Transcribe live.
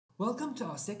Welcome to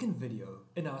our second video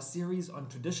in our series on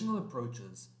traditional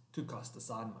approaches to cost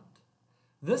assignment.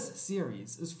 This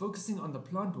series is focusing on the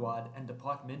plant-wide and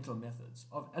departmental methods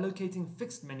of allocating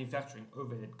fixed manufacturing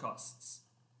overhead costs.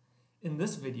 In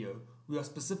this video, we are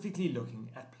specifically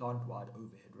looking at plant-wide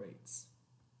overhead rates.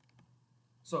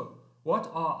 So,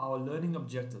 what are our learning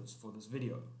objectives for this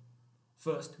video?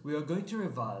 First, we are going to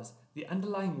revise the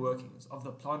underlying workings of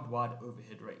the plant-wide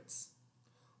overhead rates.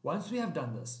 Once we have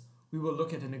done this, we will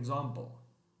look at an example.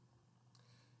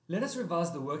 Let us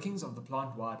revise the workings of the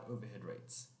plant-wide overhead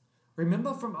rates.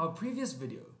 Remember from our previous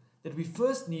video that we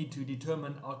first need to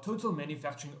determine our total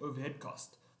manufacturing overhead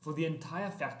cost for the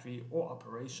entire factory or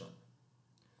operation.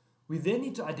 We then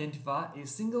need to identify a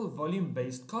single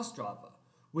volume-based cost driver,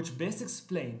 which best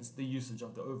explains the usage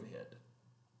of the overhead.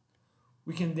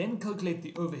 We can then calculate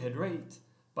the overhead rate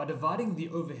by dividing the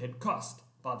overhead cost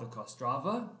by the cost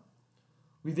driver.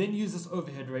 We then use this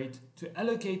overhead rate to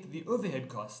allocate the overhead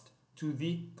cost to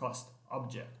the cost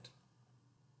object.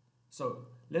 So,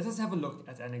 let us have a look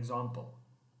at an example.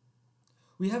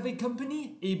 We have a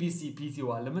company, ABC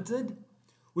Pty Limited,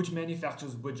 which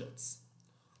manufactures widgets.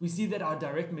 We see that our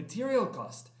direct material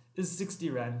cost is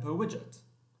 60 Rand per widget.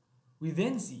 We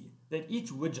then see that each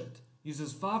widget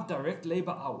uses 5 direct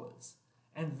labor hours,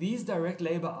 and these direct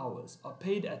labor hours are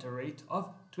paid at a rate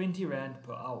of 20 Rand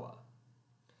per hour.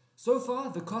 So far,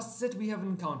 the costs that we have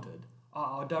encountered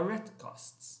are our direct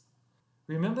costs.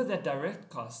 Remember that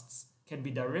direct costs can be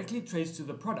directly traced to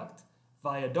the product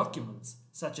via documents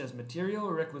such as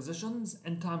material requisitions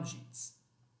and timesheets.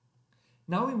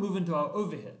 Now we move into our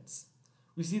overheads.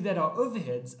 We see that our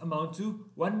overheads amount to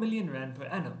 1 million Rand per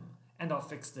annum and are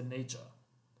fixed in nature.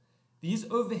 These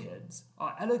overheads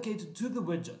are allocated to the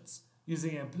widgets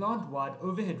using a plant-wide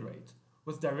overhead rate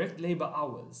with direct labor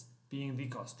hours being the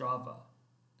cost driver.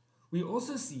 We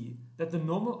also see that the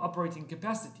normal operating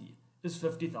capacity is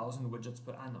 50,000 widgets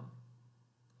per annum.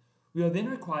 We are then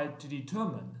required to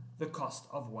determine the cost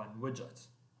of one widget.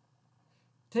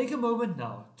 Take a moment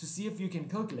now to see if you can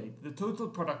calculate the total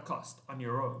product cost on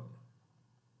your own.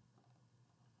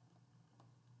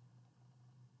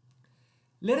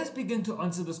 Let us begin to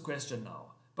answer this question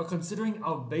now by considering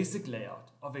our basic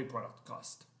layout of a product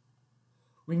cost.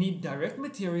 We need direct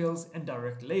materials and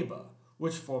direct labor,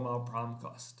 which form our prime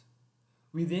cost.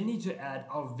 We then need to add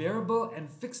our variable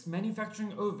and fixed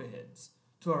manufacturing overheads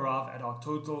to arrive at our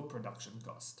total production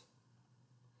cost.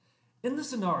 In the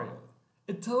scenario,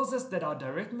 it tells us that our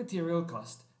direct material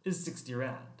cost is 60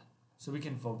 Rand, so we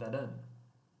can fold that in.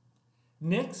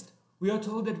 Next, we are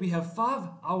told that we have 5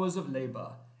 hours of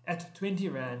labor at 20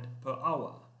 Rand per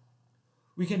hour.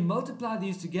 We can multiply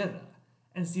these together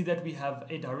and see that we have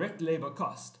a direct labor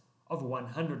cost of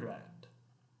 100 Rand.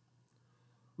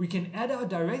 We can add our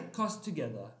direct cost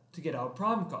together to get our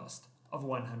prime cost of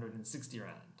 160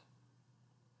 Rand.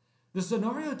 The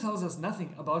scenario tells us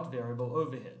nothing about variable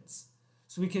overheads,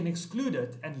 so we can exclude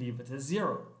it and leave it as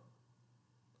 0.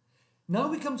 Now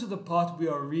we come to the part we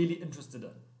are really interested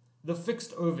in, the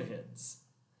fixed overheads.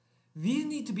 These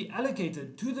need to be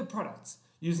allocated to the products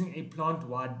using a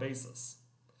plant-wide basis.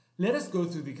 Let us go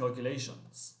through the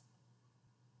calculations.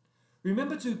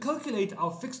 Remember, to calculate our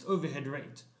fixed overhead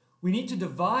rate, we need to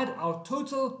divide our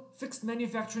total fixed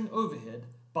manufacturing overhead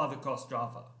by the cost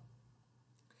driver.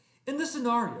 In the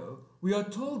scenario, we are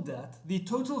told that the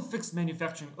total fixed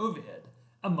manufacturing overhead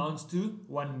amounts to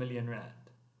 1 million Rand.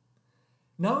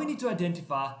 Now we need to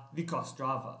identify the cost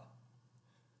driver.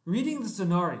 Reading the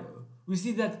scenario, we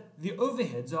see that the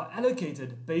overheads are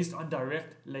allocated based on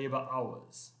direct labor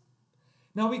hours.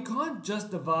 Now we can't just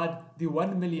divide the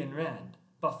 1 million Rand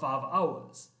by 5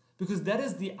 hours, because that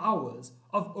is the hours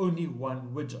of only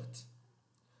one widget.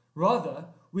 Rather,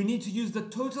 we need to use the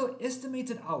total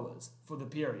estimated hours for the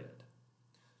period.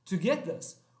 To get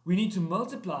this, we need to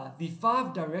multiply the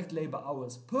 5 direct labor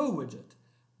hours per widget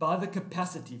by the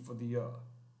capacity for the year.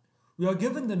 We are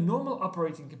given the normal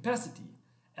operating capacity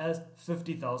as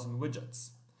 50,000 widgets,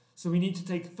 so we need to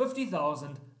take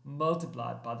 50,000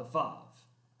 multiplied by the 5.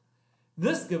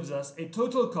 This gives us a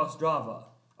total cost driver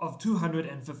of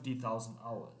 250,000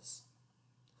 hours.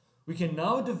 We can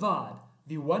now divide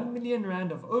the 1 million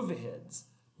Rand of overheads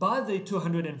by the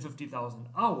 250,000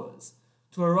 hours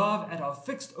to arrive at our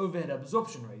fixed overhead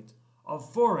absorption rate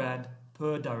of 4 Rand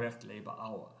per direct labor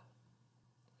hour.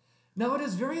 Now it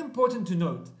is very important to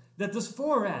note that this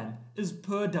 4 Rand is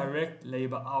per direct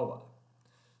labor hour.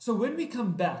 So when we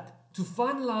come back to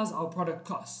finalize our product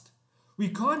cost, we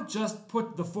can't just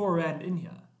put the 4 Rand in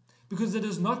here, because it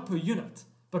is not per unit,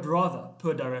 but rather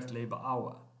per direct labor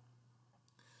hour.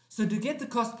 So to get the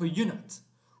cost per unit,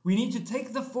 we need to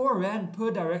take the 4 Rand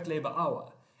per direct labor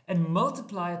hour and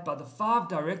multiply it by the 5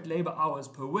 direct labor hours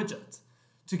per widget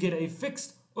to get a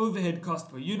fixed overhead cost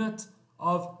per unit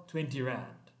of 20 Rand.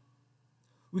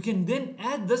 We can then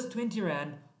add this 20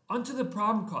 Rand onto the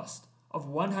prime cost of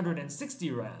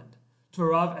 160 Rand to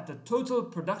arrive at the total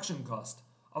production cost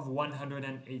of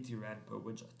 180 Rand per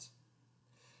widget.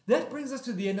 That brings us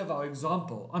to the end of our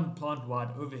example on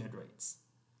plant-wide overhead rates.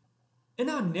 In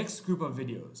our next group of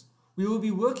videos, we will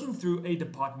be working through a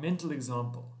departmental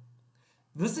example.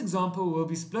 This example will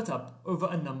be split up over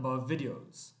a number of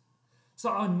videos. So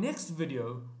our next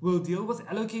video will deal with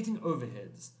allocating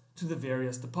overheads to the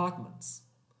various departments.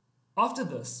 After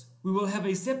this, we will have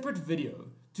a separate video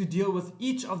to deal with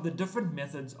each of the different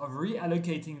methods of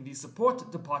reallocating the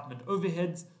support department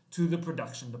overheads to the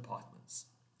production departments.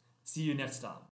 See you next time.